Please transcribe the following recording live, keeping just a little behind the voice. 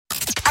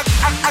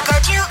I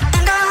got you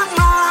in the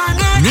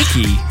morning.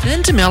 Nikki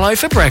and Mello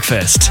for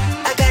breakfast.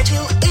 I got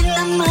you in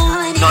the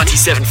morning.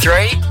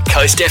 97.3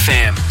 Coast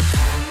FM.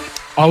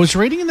 I was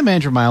reading in the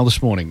Mandurah Mail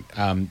this morning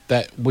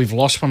that we've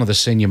lost one of the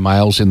senior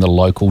males in the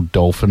local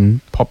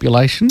dolphin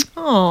population.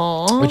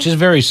 Aww. Which is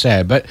very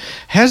sad. But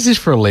how's this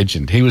for a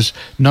legend? He was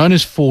known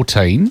as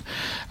 14.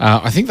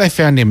 I think they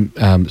found him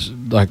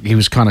like he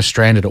was kind of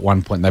stranded at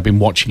one point. They've been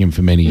watching him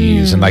for many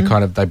years, and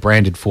they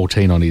branded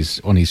 14 on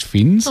his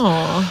fins.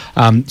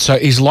 So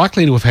he's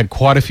likely to have had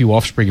quite a few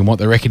offspring, and what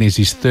they reckon is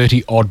his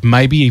 30-odd,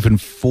 maybe even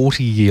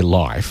 40-year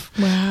life.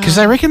 Wow. Because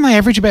they reckon they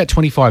average about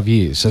 25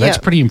 years, so that's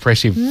pretty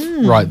impressive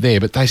right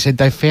there. But they said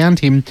they found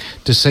him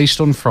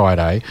deceased on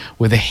Friday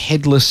with a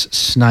headless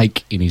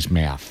snake in his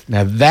mouth.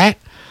 Now that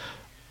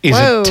is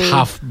a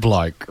tough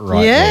bloke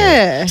right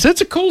there. So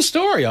it's a cool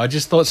story. I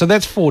just thought, so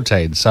that's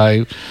 14.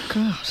 So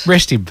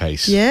rest in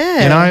peace.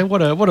 Yeah. You know,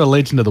 what a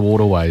legend of the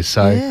waterways.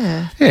 So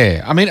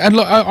yeah. I mean, and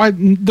look, I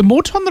the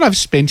more time that I've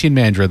spent in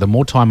Mandurah, the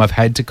more time I've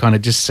had to kind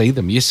of just see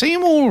them. You see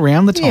them all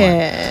around the time.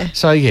 Yeah.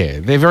 So yeah,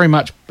 they're very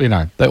much, you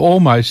know, they're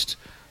almost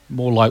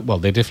more like, well,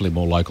 they're definitely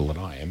more local than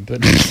I am, but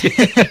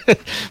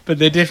but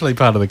they're definitely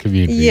part of the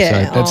community.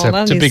 Yeah. So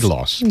it's a big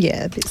loss.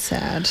 Yeah, a bit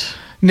sad.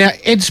 Now,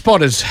 Ed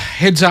Spotters,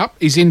 heads up,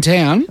 is in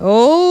town.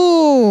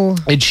 Oh.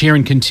 Ed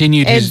Sheeran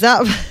continued Heads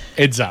up.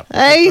 Heads up.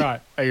 Hey. That's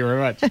right. Thank you very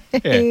much.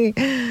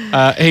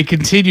 Yeah. He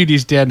continued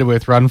his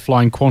down-to-earth run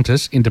flying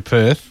Qantas into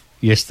Perth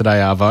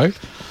yesterday, Arvo.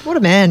 What a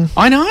man.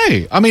 I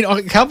know. I mean,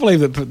 I can't believe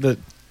that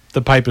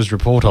the papers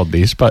report on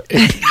this, but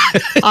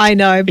I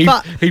know,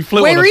 but he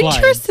flew on a plane. We're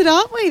interested,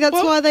 aren't we? That's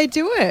why they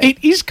do it.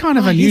 It is kind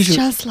of unusual.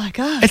 He's just like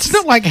us. It's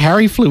not like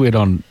Harry flew in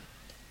on,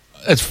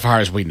 as far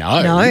as we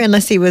know. No,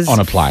 unless he was on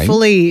a plane,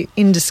 fully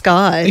in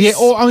disguise. Yeah,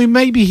 or I mean,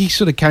 maybe he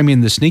sort of came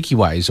in the sneaky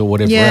ways or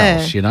whatever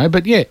else, you know.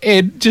 But yeah,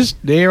 Ed just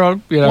there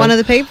on, you know, one of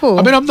the people.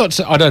 I mean,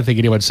 I don't think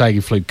anyone's saying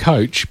he flew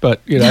coach, but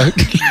you know.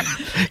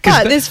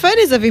 But there's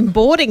photos of him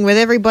boarding with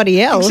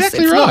everybody else.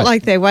 Exactly it's right. not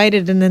like they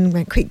waited and then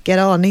went, quick, get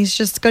on. He's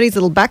just got his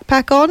little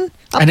backpack on.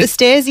 Up the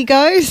stairs he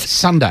goes.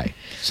 Sunday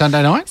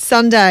night?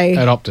 Sunday.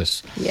 At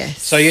Optus.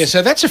 Yes.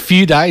 So that's a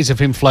few days of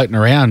him floating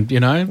around,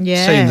 you know,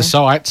 seeing the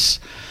sights.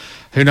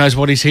 Who knows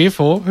what he's here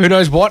for? Who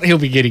knows what he'll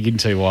be getting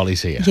into while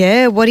he's here?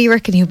 Yeah, what do you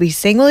reckon he'll be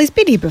seeing? Well, he's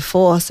been here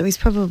before, so he's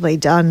probably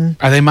done...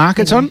 Are there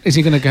markets on? Is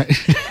he going to go...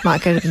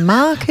 Might go to the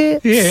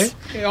markets. Yeah,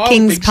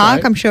 Kings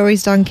Park. So. I'm sure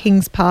he's done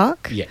Kings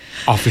Park. Yeah,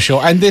 for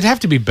sure. And there'd have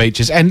to be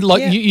beaches. And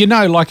like you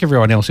know, like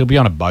everyone else, he'll be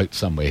on a boat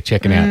somewhere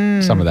checking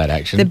out some of that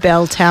action. The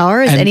Bell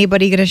Tower. Is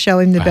anybody going to show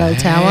him the Bell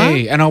Tower?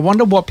 And I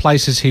wonder what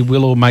places he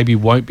will or maybe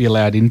won't be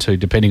allowed into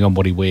depending on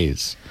what he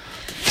wears.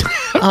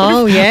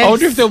 Oh, yes. I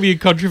wonder if there'll be a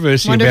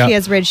controversy about... I wonder if he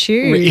has red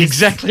shoes.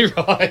 Exactly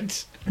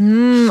right. I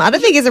don't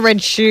think he's a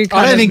red shoe kind of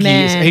man. I don't think he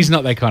is. He's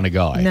not that kind of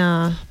guy.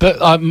 No. But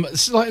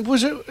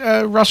was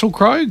it Russell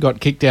Crowe got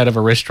kicked out of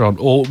a restaurant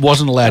or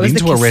wasn't allowed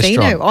into a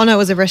restaurant? Oh, no, it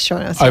was a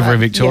restaurant. Over in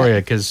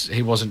Victoria because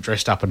he wasn't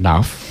dressed up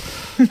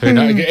enough. Who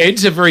knows?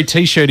 Ed's a very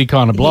T-shirty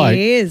kind of bloke.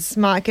 He is.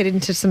 Might get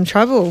into some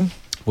trouble.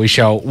 We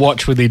shall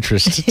watch with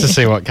interest to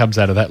see what comes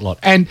out of that lot.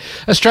 And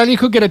Australia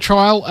could get a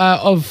trial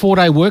of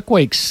 4-day work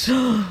weeks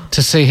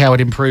to see how it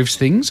improves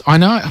things. I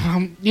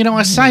know, you know,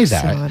 I say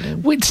that.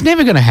 It's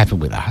never going to happen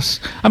with us.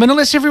 I mean,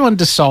 unless everyone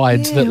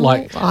decides that,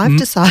 like... I've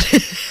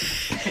decided.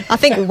 I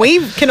think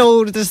we can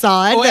all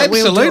decide that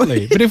absolutely. we'll do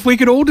it. But if we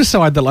could all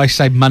decide that, like,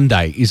 say,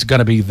 Monday is going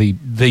to be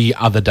the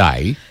other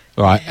day...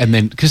 Right, and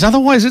then because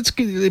otherwise,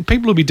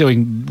 people will be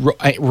doing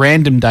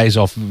random days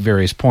off at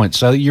various points.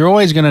 So you're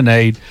always going to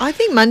need. I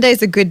think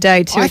Monday's a good day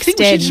to extend. I think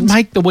we should just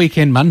make the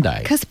weekend Monday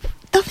because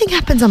nothing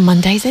happens on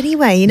Mondays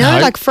anyway. You know,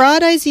 like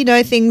Fridays, you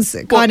know, things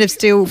kind of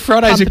still.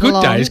 Fridays are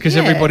good days because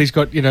everybody's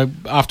got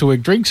after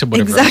work drinks and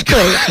whatever.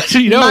 Exactly. So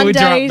you know we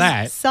interrupt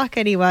that. Suck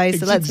anyway.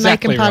 So let's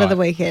make them part of the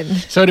weekend.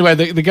 So anyway,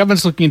 the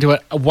government's looking into a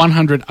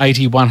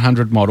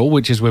 180-100 model,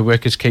 which is where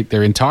workers keep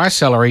their entire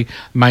salary,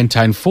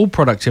 maintain full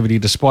productivity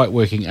despite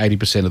working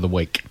 80% of the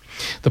week.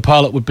 The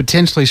pilot would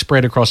potentially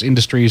spread across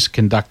industries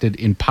conducted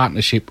in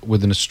partnership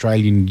with an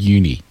Australian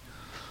uni.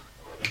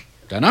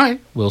 Don't know.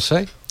 We'll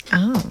see.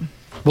 Oh.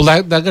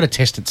 Well, they've got to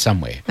test it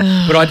somewhere.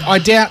 But I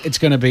doubt it's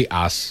going to be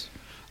us.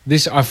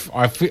 We're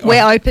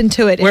open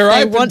to it. If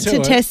they want to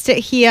test it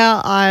here,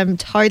 I'm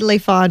totally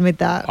fine with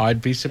that.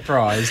 I'd be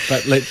surprised,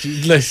 but let's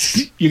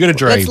you got to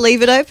dream. Let's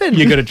leave it open.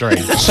 You got to dream.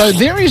 So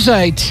there is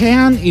a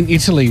town in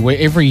Italy where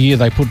every year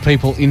they put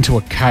people into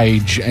a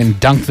cage and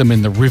dunk them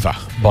in the river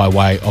by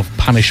way of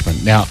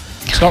punishment. Now,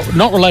 it's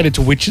not related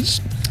to witches.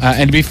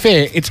 And to be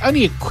fair, it's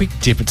only a quick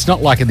dip. It's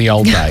not like in the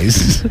old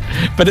days.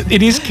 But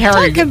it is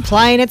carrying... Don't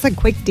complain. It's a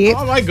quick dip.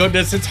 Oh, my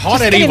goodness. It's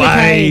hot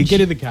anyway. Get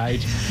in the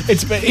cage.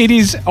 It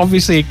is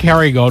obviously a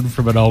carrying on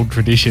from an old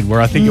tradition where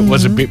I think it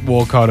was a bit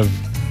more kind of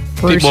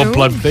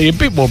a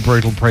bit more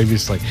brutal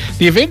previously.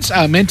 The events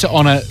are meant to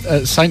honour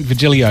Saint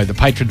Virgilio, the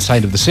patron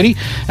saint of the city,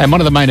 and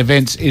one of the main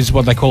events is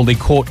what they call the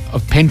Court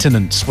of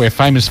Penitence, where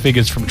famous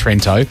figures from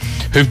Trento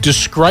who've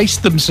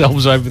disgraced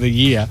themselves over the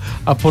year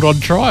are put on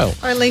trial.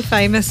 Only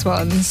famous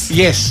ones.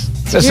 Yes.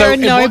 So you're a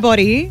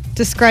nobody,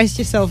 disgraced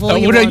yourself all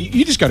you want.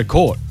 You just go to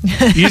court.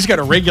 You just go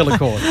to regular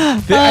court.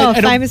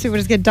 Famous people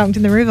just get dunked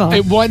in the river.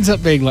 It winds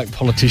up being like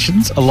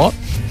politicians a lot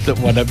that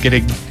wind up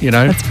getting,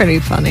 That's pretty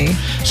funny.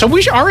 So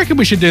I reckon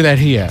we should do that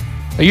here.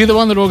 Are you the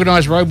one that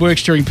organised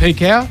roadworks during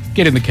peak hour?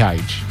 Get in the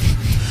cage.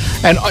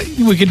 And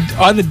we could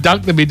either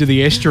dunk them into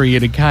the estuary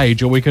in a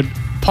cage, or we could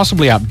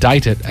possibly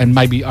update it and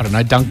maybe, I don't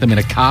know, dunk them in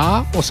a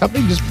car or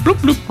something. Just bloop,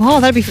 bloop.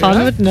 Oh, that'd be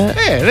fun, wouldn't it?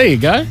 Yeah, there you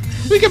go.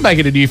 We can make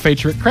it a new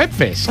feature at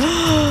Crabfest.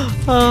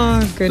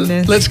 Oh,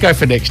 goodness. Let's go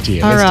for next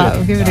year. All right,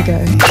 we'll give it a go.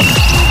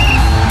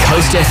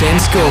 Coast FM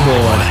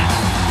scoreboard.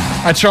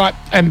 That's right,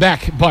 and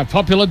back by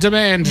popular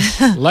demand.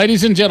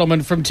 Ladies and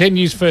gentlemen, from 10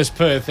 News First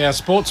Perth, our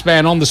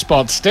sportsman on the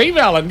spot, Steve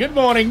Allen. Good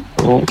morning.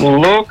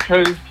 Look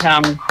who's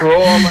come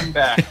crawling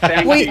back.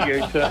 Thank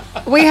you, sir.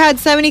 We had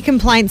so many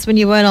complaints when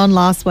you weren't on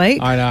last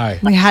week. I know.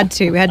 We had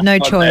to. We had no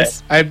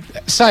choice.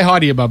 Say hi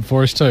to your mum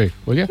for us too,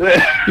 will you?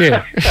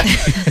 Yeah.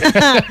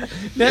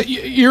 Now,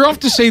 you're off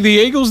to see the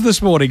Eagles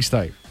this morning,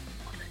 Steve.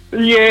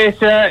 Yes,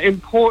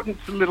 important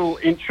little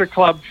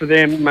intra-club for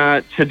them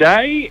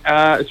today,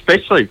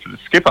 especially for the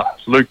skipper,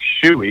 Luke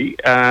Shuey.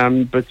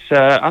 But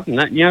other than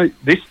that,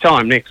 this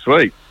time next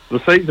week, the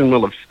season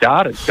will have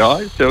started,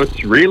 guys, so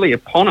it's really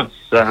upon us.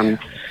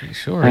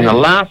 Sure. And the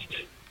last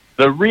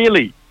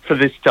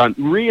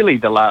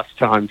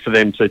time for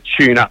them to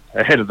tune up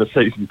ahead of the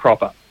season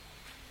proper.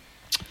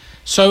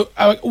 So,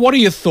 what are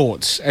your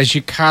thoughts as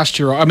you cast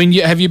your eye? I mean,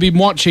 have you been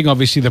watching,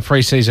 obviously, the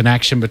pre-season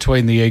action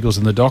between the Eagles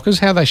and the Dockers?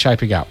 How are they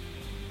shaping up?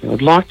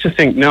 I'd like to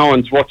think no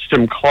one's watched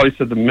them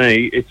closer than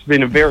me. It's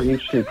been a very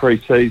interesting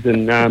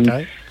pre-season.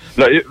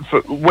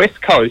 For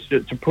West Coast,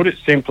 to put it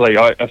simply,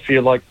 I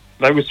feel like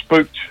they were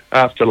spooked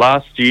after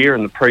last year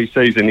and the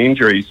pre-season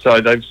injuries, so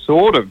they've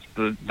sort of,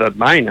 the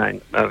main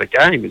aim of the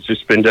game has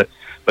just been to,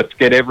 let's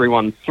get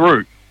everyone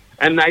through.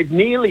 And they've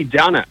nearly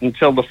done it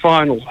until the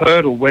final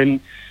hurdle when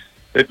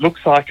it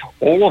looks like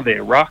all of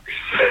their rucks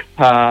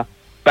are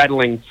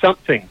battling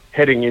something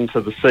heading into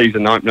the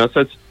season opener.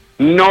 So it's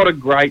not a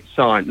great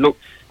sign. Look,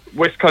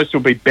 West Coast will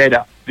be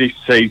better this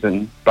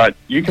season, but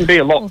you can be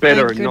a lot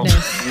better and not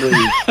move.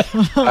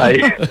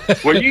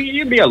 You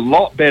can be a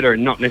lot better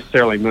and not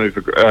necessarily move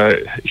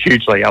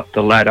hugely up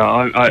the ladder.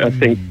 I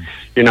think,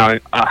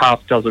 a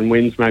half dozen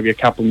wins, maybe a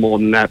couple more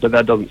than that, but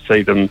that doesn't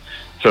see them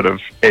sort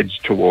of edge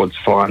towards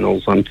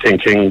finals. I'm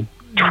thinking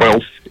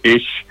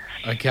 12th-ish.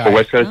 Okay. For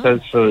West Coast, as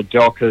for the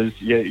Dockers,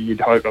 you'd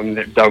hope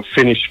they'll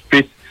finish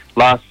 5th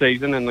last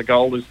season, and the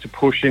goal is to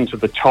push into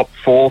the top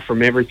 4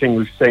 from everything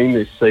we've seen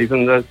this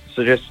season. That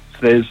suggests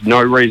there's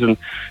no reason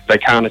they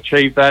can't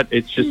achieve that.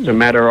 It's just a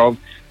matter of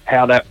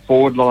how that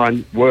forward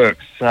line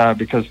works,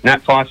 because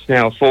Nat Fyfe's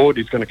now a forward.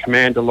 He's going to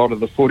command a lot of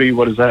the footy.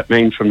 What does that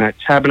mean for Matt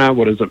Taberner?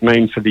 What does it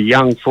mean for the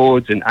young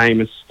forwards in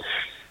Amos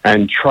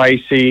and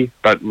Tracy?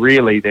 But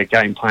really their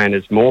game plan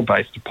is more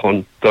based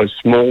upon those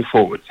small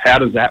forwards. How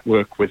does that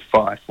work with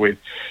Fyfe, with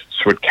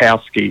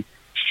Switkowski,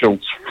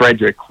 Schultz,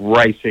 Frederick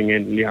racing,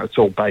 and it's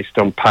all based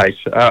on pace.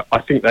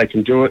 I think they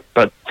can do it,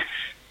 but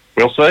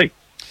we'll see.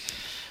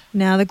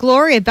 Now the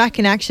Glory are back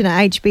in action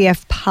at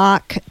HBF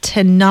Park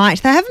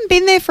tonight. They haven't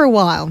been there for a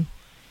while.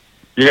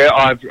 Yeah,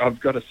 I've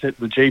got to set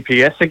the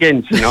GPS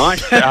again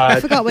tonight.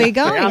 I forgot where you're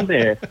going. Down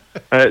there.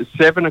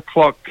 7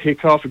 o'clock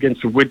kickoff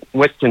against the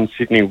Western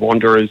Sydney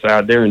Wanderers.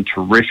 They're in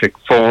terrific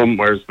form,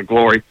 whereas the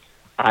Glory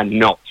are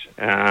not.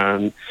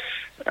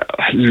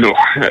 Look,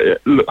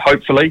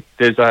 hopefully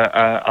there's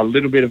a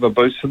little bit of a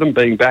boost for them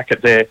being back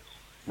at their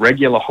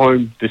regular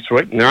home this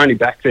week. And they're only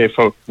back there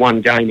for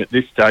one game at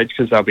this stage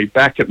because they'll be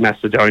back at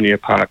Macedonia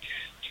Park.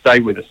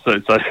 Stay with us. So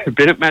they've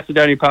been at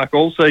Macedonia Park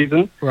all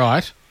season.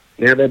 Right.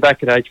 Now they're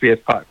back at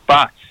HBF Park.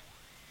 But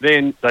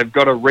then they've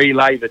got to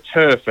relay the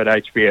turf at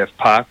HBF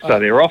Park. So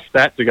they're off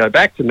that to go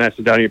back to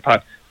Macedonia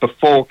Park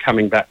before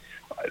coming back.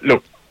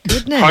 Look,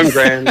 home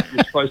ground,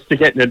 you're supposed to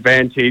get an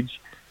advantage.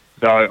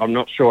 Though I'm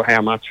not sure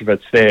how much of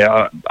it's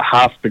there.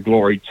 Half the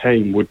Glory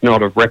team would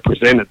not have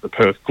represented the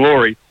Perth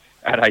Glory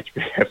at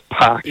HBF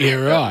Park. Yeah,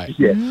 right.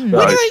 Yeah.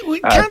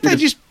 Can't they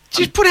just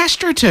put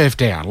AstroTurf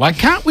down? Like,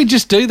 can't we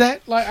just do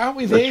that? Like, aren't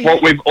we there? That's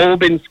what we've all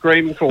been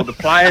screaming for. The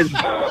players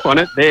on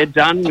it, they're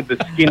done with the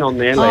skin on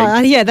their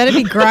legs. Yeah, that'd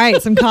be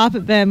great. Some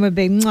carpet burn would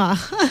be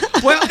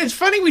mwah. Well, it's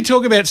funny we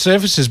talk about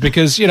surfaces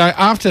because,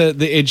 after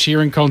the Ed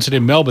Sheeran concert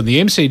in Melbourne,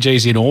 the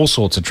MCG's in all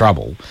sorts of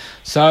trouble.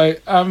 So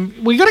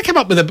we got to come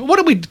up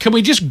with can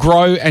we just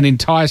grow an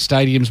entire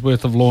stadium's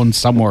worth of lawn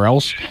somewhere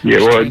else?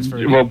 Yeah,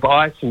 we'll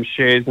buy some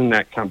shares in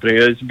that company.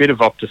 There's a bit of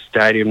Optus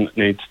Stadium that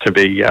needs to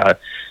be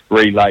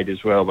relayed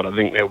as well, but I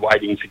think they're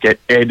waiting to get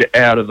Ed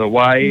out of the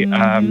way.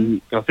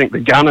 I think the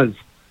Gunners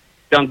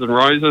Guns N'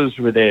 Roses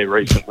were there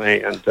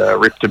recently and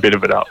ripped a bit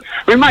of it up.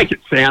 We make it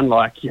sound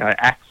like,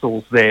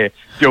 Axl's there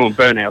doing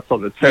burnouts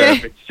on the turf.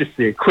 Yeah. It's just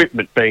the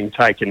equipment being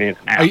taken in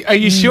and out. Are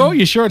you sure?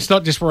 You sure it's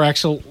not just where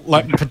Axl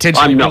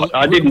potentially I'm not.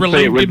 I didn't see it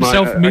relieved with my,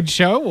 himself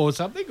mid-show or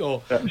something?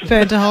 Or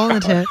Burnt a hole in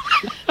the turf.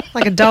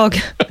 Like a dog.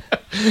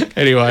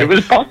 anyway, It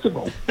was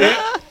possible.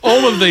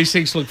 all of these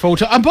things to look forward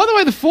to. And by the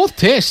way, the fourth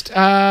test,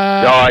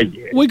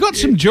 we got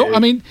some joy. yeah. I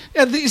mean,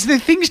 is there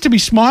things to be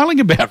smiling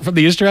about from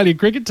the Australian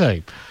cricket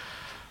team?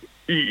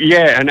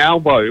 Yeah, an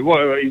elbow.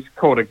 Well, he's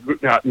caught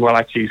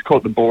he's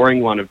caught the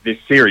boring one of this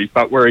series,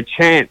 but we're a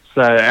chance.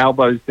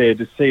 Albo's there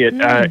to see it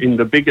in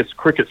the biggest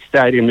cricket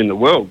stadium in the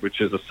world,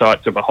 which is a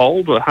sight to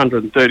behold,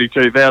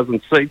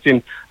 132,000 seats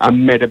in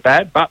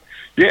Ahmedabad. But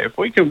yeah, if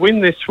we can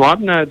win this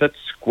one, that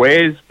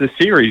squares the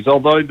series.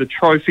 Although the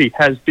trophy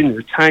has been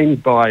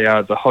retained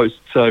by the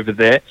hosts over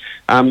there,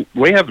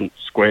 we haven't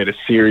squared a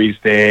series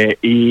there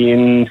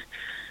in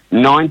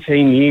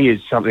 19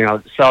 years, something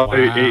like that. So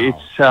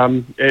Wow.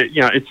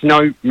 it's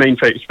no mean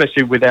feat,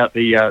 especially without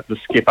the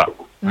skipper.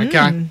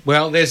 Okay.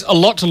 Well, there's a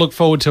lot to look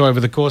forward to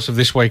over the course of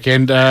this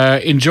weekend.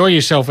 Enjoy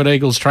yourself at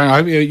Eagles Train. I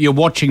hope you're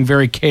watching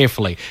very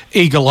carefully,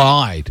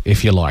 eagle-eyed,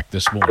 if you like,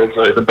 this morning.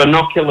 So the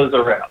binoculars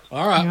are out.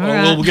 All right.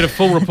 Well, we'll get a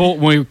full report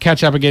when we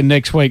catch up again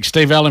next week.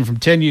 Steve Allen from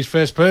 10 News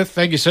First Perth.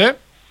 Thank you, sir.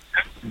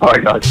 Bye,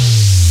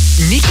 guys.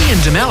 Nikki and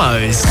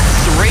DeMello's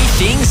 3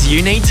 Things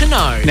You Need to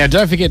Know. Now,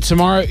 don't forget,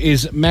 tomorrow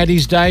is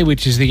Maddie's Day,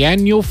 which is the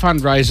annual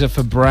fundraiser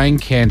for brain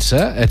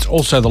cancer. It's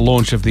also the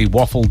launch of the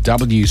Waffle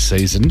W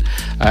season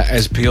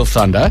as Peel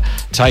Thunder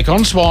take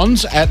on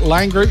Swans at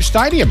Lane Group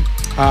Stadium.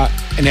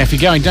 And now, if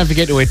you're going, don't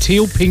forget to wear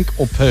teal, pink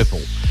or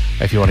purple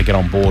if you want to get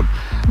on board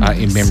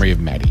in memory of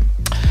Maddie.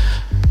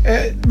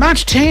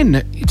 March 10,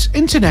 it's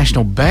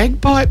International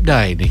Bagpipe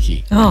Day,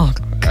 Nikki. Oh,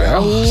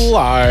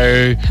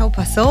 Hello. help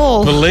us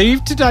all.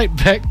 Believed to date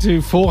back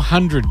to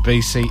 400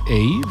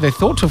 BCE. They're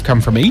thought to have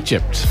come from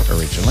Egypt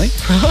originally.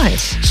 Right.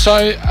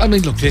 So, I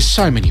mean, look, there's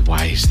so many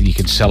ways that you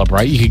could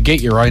celebrate. You could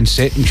get your own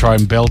set and try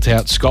and belt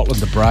out Scotland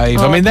the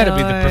Brave. Oh, I mean, that'd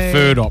be the no.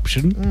 preferred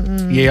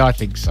option. Yeah, I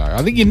think so.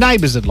 I think your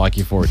neighbours would like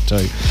you for it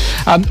too.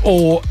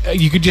 Or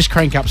you could just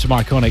crank up some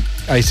iconic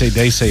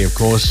AC/DC, of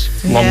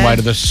course. Long Yeah. way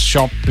to the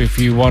shop if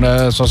you want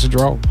a sausage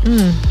roll.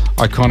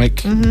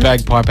 Iconic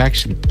bagpipe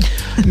action.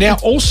 Now,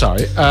 also,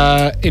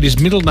 it is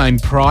Middle Name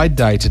Pride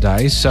Day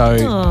today.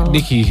 So,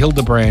 Nikki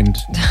Hildebrand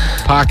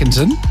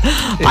Parkinson.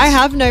 I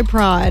have no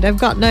pride. I've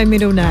got no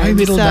middle name. No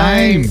middle so-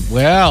 name.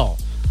 Well,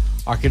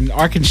 I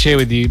can share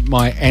with you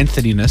my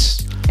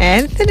Anthony-ness.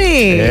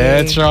 Anthony.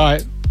 Yeah, that's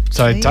right.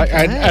 So, There you go.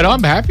 and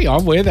I'm happy. I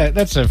wear that.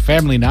 That's a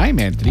family name,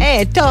 Anthony.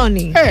 Hey,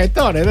 Tony. Yeah,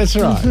 Tony, that's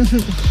right.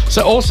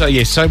 So also,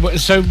 yes, so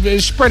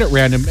spread it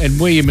around and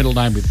wear your middle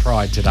name with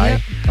pride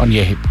today on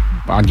your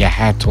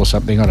hat or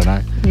something. I don't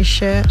know. Your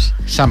shirt.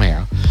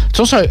 Somehow. It's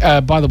also,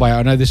 by the way,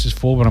 I know this is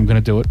for, but I'm going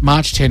to do it.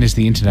 March 10 is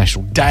the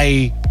International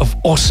Day of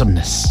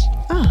Awesomeness.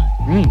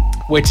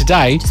 Where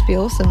today Just be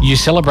awesome. you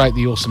celebrate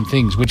the awesome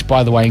things, which,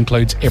 by the way,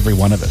 includes every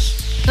one of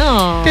us.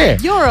 Oh, Yeah.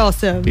 you're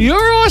awesome.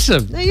 You're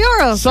awesome.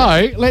 You're awesome.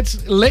 So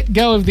let's let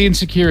go of the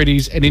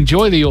insecurities and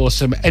enjoy the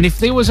awesome. And if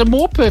there was a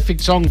more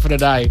perfect song for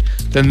today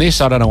than this,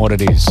 I don't know what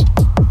it is.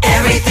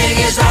 Everything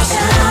is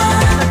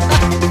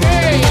awesome.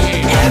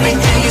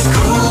 Everything is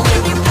cool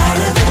when you're part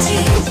of a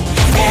team.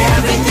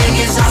 Everything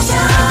is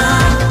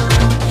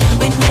awesome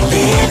when you're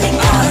living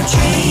on a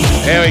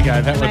dream. There we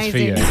go. That one's for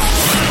you. Amazing.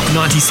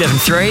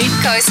 97.3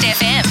 Coast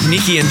FM.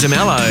 Nikki and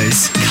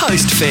DeMello's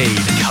Coast Feed.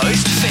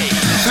 Coast Feed.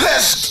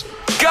 Let's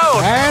go.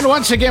 And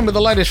once again with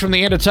the latest from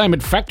the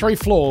entertainment factory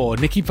floor,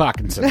 Nikki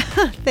Parkinson.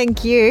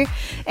 Thank you.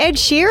 Ed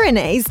Sheeran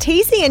is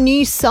teasing a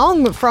new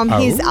song from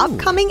his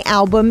upcoming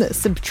album,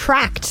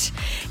 Subtract.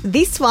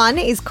 This one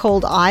is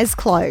called Eyes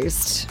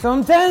Closed.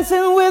 I'm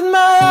dancing with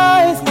my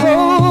eyes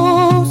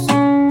closed.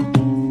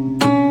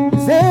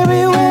 'Cause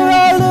everywhere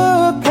I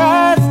look,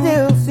 I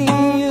still see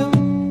you.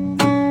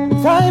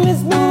 Time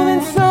is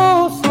moving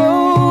so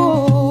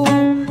slow,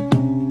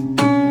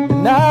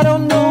 and I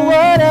don't know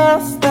what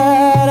else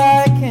that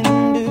I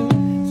can do.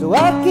 So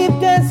I'll keep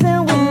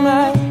dancing with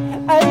my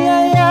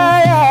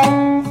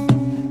eyes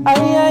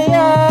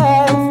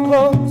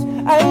closed.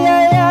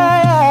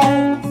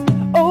 Eyes.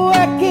 Oh,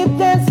 I keep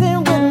dancing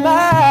with my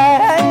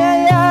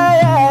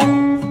eyes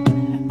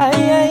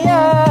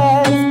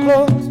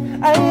closed.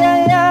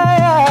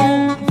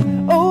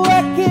 Oh,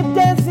 I keep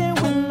dancing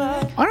with my.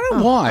 I don't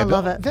know why, I but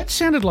love it. that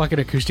sounded like an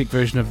acoustic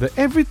version of the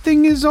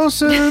Everything is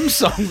Awesome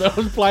song that I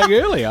was playing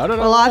earlier. I don't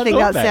know. Well, why I think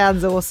thought that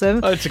sounds awesome.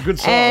 Oh, it's a good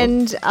song.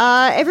 And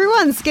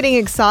everyone's getting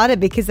excited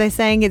because they're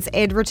saying it's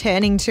Ed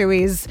returning to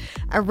his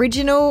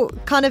original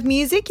kind of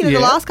music. You know, Yeah.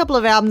 the last couple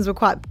of albums were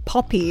quite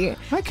poppy.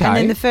 Okay. And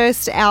then the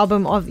first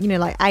album of, you know,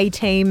 like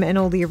A-Team and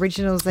all the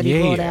originals that he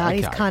Yeah, brought out,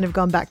 he's okay. kind of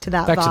gone back to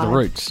that Back vibe. to the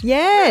roots.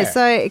 Yeah,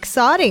 so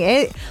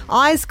exciting.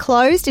 Eyes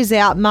Closed is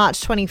out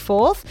March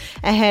 24th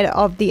ahead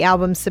of the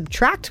album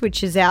Subtract,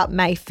 which is out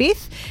May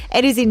 5th.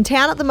 Ed is in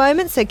town at the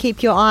moment, so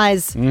keep your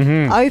eyes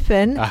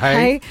open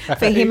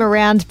for him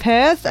around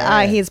Perth.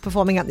 He is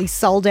performing at the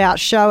sold-out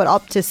show at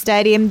Optus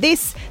Stadium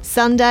this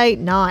Sunday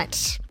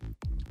night.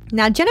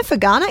 Now, Jennifer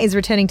Garner is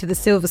returning to the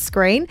silver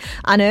screen,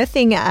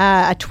 unearthing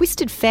a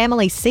twisted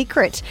family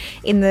secret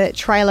in the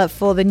trailer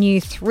for the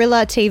new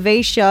thriller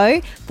TV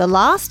show, The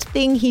Last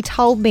Thing He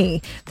Told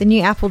Me. The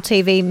new Apple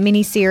TV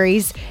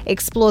miniseries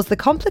explores the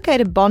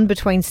complicated bond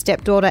between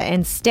stepdaughter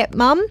and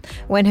stepmum.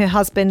 When her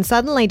husband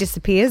suddenly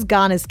disappears,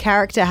 Garner's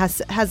character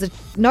has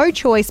no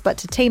choice but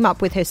to team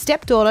up with her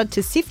stepdaughter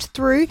to sift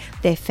through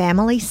their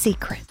family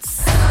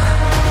secrets.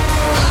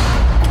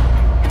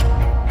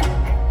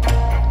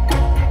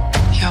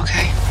 You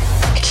okay?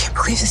 I can't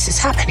believe this is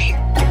happening.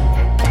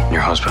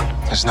 Your husband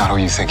is not who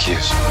you think he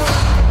is.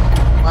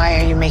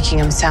 Why are you making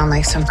him sound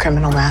like some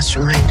criminal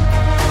mastermind?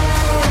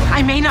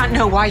 I may not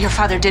know why your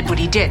father did what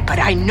he did, but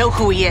I know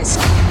who he is.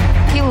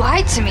 He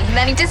lied to me, and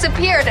then he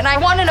disappeared, and I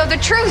want to know the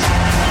truth.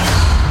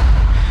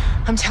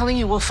 I'm telling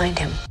you, we'll find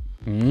him.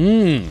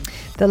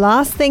 The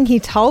Last Thing He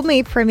Told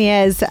Me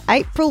premieres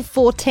April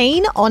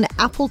 14 on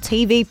Apple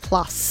TV+.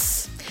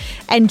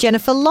 And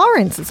Jennifer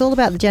Lawrence, it's all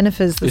about the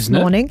Jennifers this Isn't it?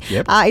 morning,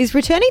 Yep. is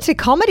returning to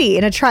comedy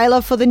in a trailer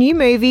for the new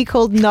movie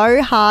called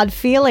No Hard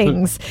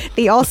Feelings.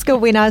 The Oscar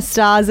winner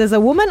stars as a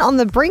woman on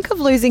the brink of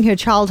losing her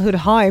childhood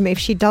home if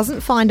she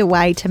doesn't find a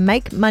way to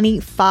make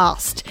money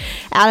fast.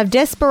 Out of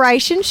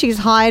desperation, she's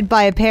hired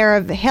by a pair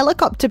of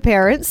helicopter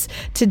parents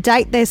to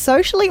date their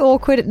socially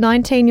awkward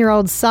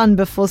 19-year-old son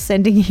before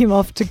sending him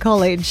off to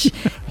college.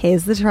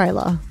 Here's the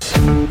trailer.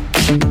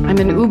 I'm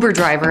an Uber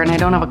driver and I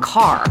don't have a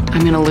car.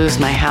 I'm gonna lose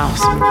my house.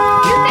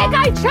 You think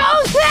I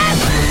chose this?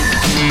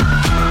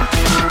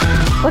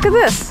 Look at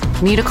this.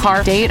 Need a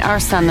car, date our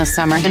son this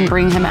summer, and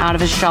bring him out of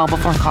his shell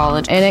before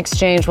college. In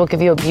exchange, we'll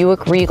give you a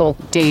Buick Regal.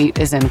 Date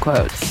is in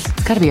quotes.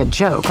 It's gotta be a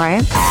joke,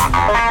 right?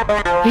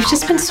 We've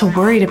just been so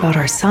worried about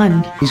our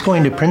son. He's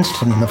going to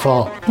Princeton in the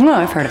fall. Oh,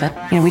 I've heard of it.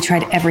 You know, we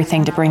tried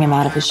everything to bring him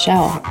out of his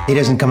shell. He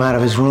doesn't come out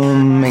of his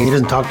room. He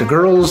doesn't talk to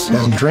girls.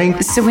 Doesn't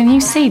drink. So when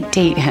you say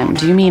date him,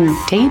 do you mean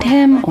date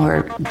him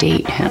or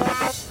date him?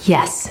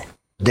 Yes.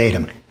 Date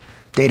him.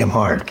 Date him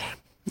hard. Okay.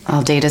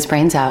 I'll date his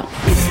brains out.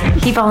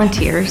 He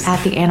volunteers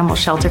at the animal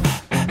shelter.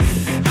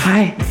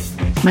 Hi.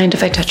 Mind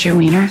if I touch your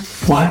wiener?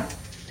 What?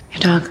 Your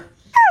dog.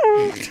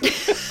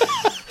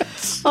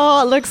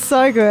 Oh, it looks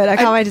so good. I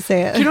can't wait to see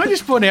it. Can I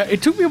just point out,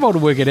 it took me a while to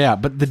work it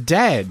out, but the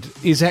dad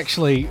is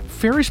actually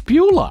Ferris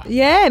Bueller.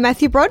 Yeah,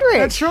 Matthew Broderick.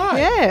 That's right.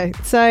 Yeah.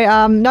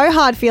 So No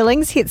Hard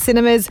Feelings hit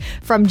cinemas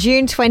from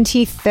June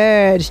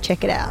 23rd.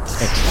 Check it out.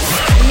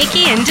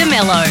 Nikki and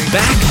DeMello.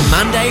 Back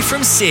Monday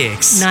from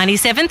 6.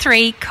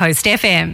 97.3 Coast FM.